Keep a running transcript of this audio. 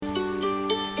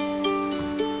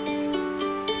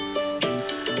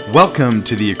Welcome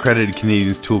to the Accredited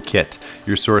Canadians Toolkit,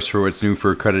 your source for what's new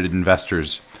for accredited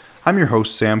investors. I'm your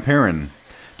host, Sam Perrin.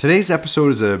 Today's episode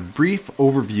is a brief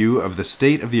overview of the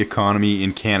state of the economy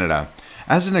in Canada.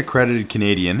 As an accredited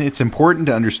Canadian, it's important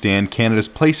to understand Canada's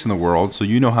place in the world so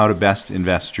you know how to best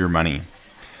invest your money.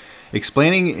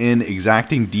 Explaining in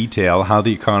exacting detail how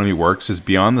the economy works is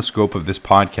beyond the scope of this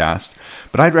podcast,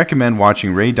 but I'd recommend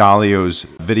watching Ray Dalio's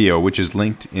video, which is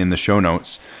linked in the show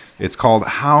notes. It's called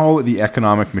How the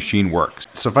Economic Machine Works.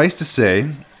 Suffice to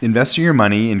say, investing your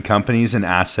money in companies and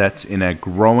assets in a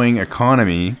growing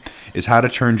economy is how to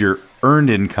turn your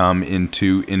earned income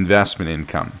into investment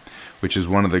income, which is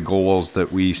one of the goals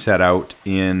that we set out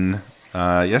in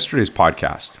yesterday's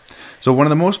podcast. So one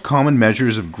of the most common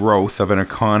measures of growth of an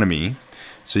economy,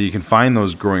 so you can find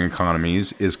those growing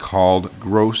economies, is called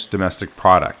gross domestic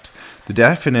product. The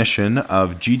definition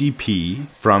of GDP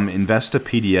from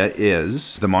Investopedia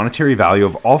is the monetary value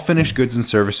of all finished goods and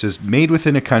services made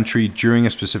within a country during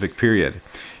a specific period.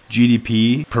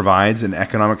 GDP provides an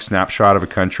economic snapshot of a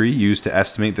country used to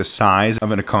estimate the size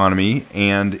of an economy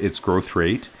and its growth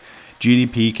rate.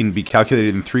 GDP can be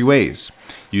calculated in three ways: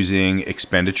 using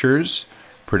expenditures,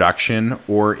 production,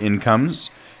 or incomes,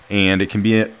 and it can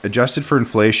be adjusted for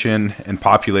inflation and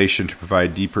population to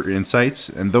provide deeper insights.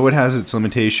 And though it has its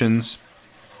limitations,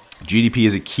 GDP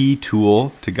is a key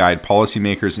tool to guide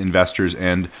policymakers, investors,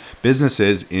 and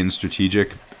businesses in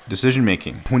strategic decision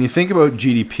making. When you think about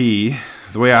GDP,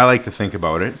 the way I like to think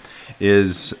about it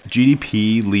is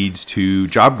GDP leads to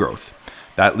job growth.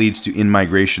 That leads to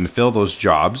in-migration to fill those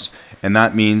jobs, and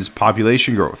that means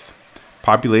population growth.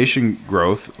 Population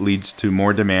growth leads to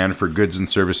more demand for goods and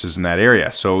services in that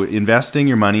area. So investing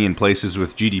your money in places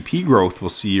with GDP growth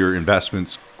will see your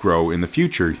investments grow in the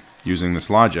future using this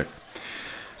logic.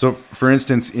 So for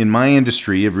instance, in my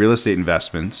industry of real estate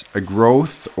investments, a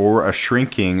growth or a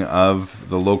shrinking of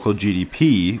the local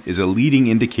GDP is a leading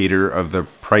indicator of the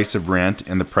price of rent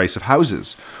and the price of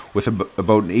houses, with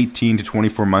about an 18 to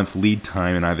 24 month lead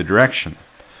time in either direction.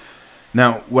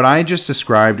 Now, what I just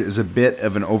described is a bit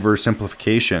of an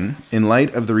oversimplification. In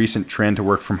light of the recent trend to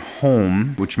work from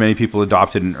home, which many people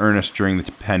adopted in earnest during the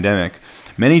pandemic,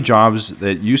 many jobs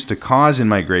that used to cause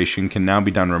immigration can now be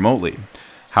done remotely.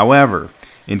 However,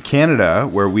 in Canada,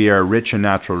 where we are rich in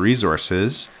natural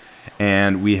resources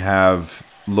and we have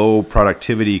low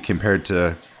productivity compared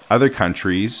to other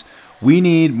countries, we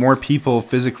need more people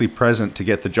physically present to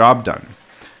get the job done.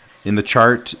 In the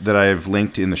chart that I've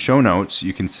linked in the show notes,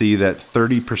 you can see that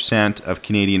 30% of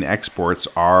Canadian exports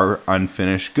are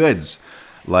unfinished goods,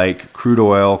 like crude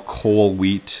oil, coal,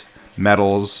 wheat,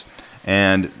 metals,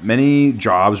 and many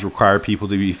jobs require people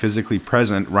to be physically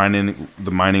present, running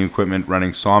the mining equipment,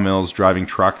 running sawmills, driving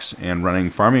trucks, and running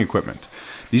farming equipment.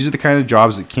 These are the kind of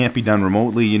jobs that can't be done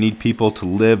remotely. You need people to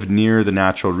live near the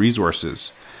natural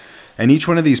resources. And each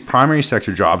one of these primary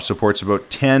sector jobs supports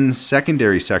about 10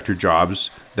 secondary sector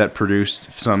jobs that produce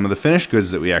some of the finished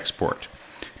goods that we export.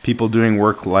 People doing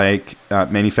work like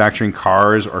manufacturing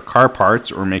cars or car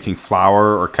parts, or making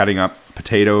flour, or cutting up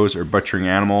potatoes, or butchering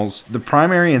animals. The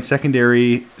primary and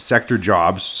secondary sector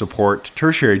jobs support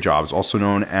tertiary jobs, also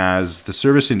known as the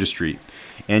service industry.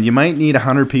 And you might need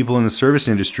 100 people in the service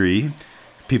industry,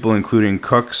 people including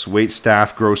cooks, wait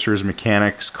staff, grocers,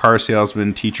 mechanics, car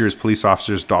salesmen, teachers, police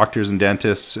officers, doctors, and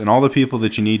dentists, and all the people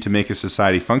that you need to make a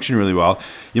society function really well.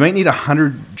 You might need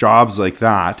 100 jobs like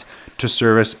that to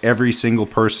service every single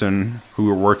person who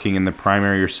are working in the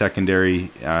primary or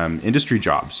secondary industry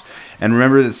jobs. And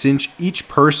remember that since each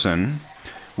person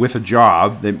with a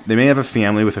job, they may have a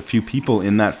family with a few people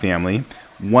in that family,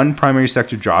 one primary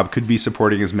sector job could be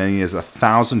supporting as many as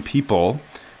 1,000 people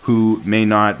who may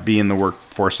not be in the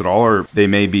workforce at all, or they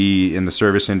may be in the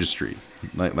service industry,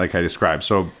 like I described.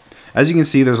 So as you can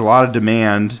see, there's a lot of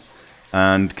demand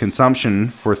and consumption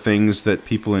for things that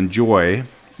people enjoy,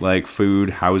 like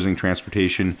food, housing,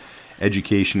 transportation,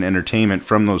 education, entertainment,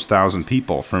 from those 1,000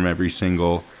 people from every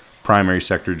single primary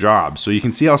sector job. So you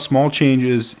can see how small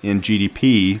changes in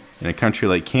GDP in a country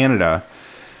like Canada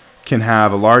can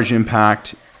have a large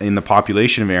impact in the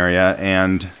population of area,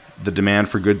 and the demand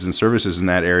for goods and services in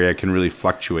that area can really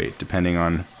fluctuate depending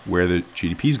on where the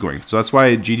GDP is going. So that's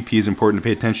why GDP is important to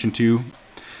pay attention to.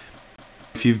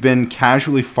 If you've been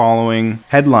casually following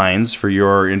headlines for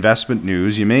your investment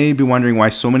news, you may be wondering why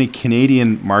so many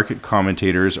Canadian market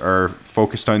commentators are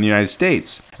focused on the United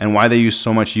States and why they use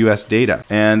so much US data.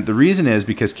 And the reason is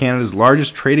because Canada's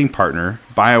largest trading partner,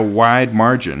 by a wide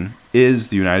margin, is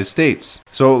the United States.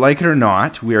 So like it or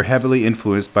not, we are heavily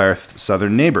influenced by our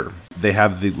southern neighbor. They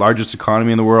have the largest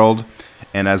economy in the world,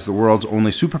 and as the world's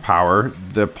only superpower,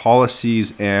 the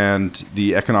policies and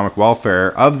the economic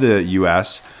welfare of the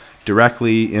U.S.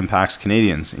 directly impacts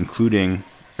Canadians, including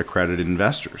accredited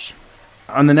investors.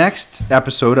 On the next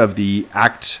episode of the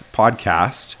ACT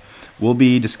podcast, we'll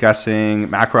be discussing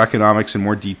macroeconomics in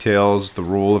more details, the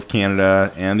role of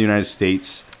Canada and the United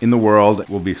States in the world.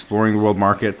 We'll be exploring the world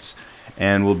markets,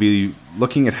 and we'll be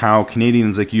looking at how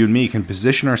Canadians like you and me can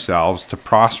position ourselves to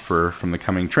prosper from the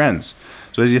coming trends.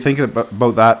 So as you think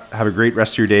about that, have a great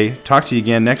rest of your day. Talk to you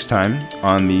again next time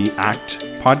on the ACT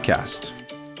podcast.